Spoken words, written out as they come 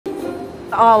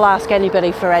I'll ask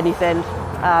anybody for anything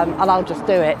and I'll just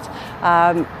do it.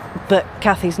 But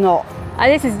Kathy's not.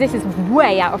 This is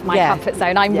way out of my comfort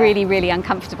zone. I'm really, really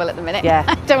uncomfortable at the minute. Yeah.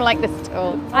 I don't like this at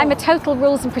all. I'm a total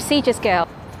rules and procedures girl.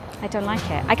 I don't like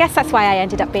it. I guess that's why I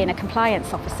ended up being a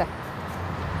compliance officer.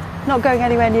 Not going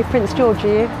anywhere near Prince George, are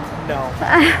you? No.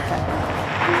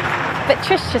 But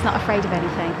Trish's not afraid of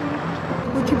anything.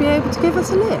 Would you be able to give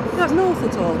us a lift? Up north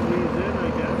at all?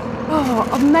 Oh,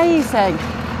 amazing.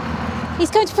 He's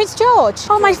going to Prince George.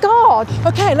 Oh my God.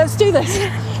 Okay, let's do this.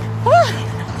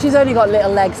 She's only got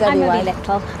little legs anyway. I'm only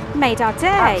little. Made our day.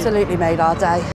 Absolutely made our day.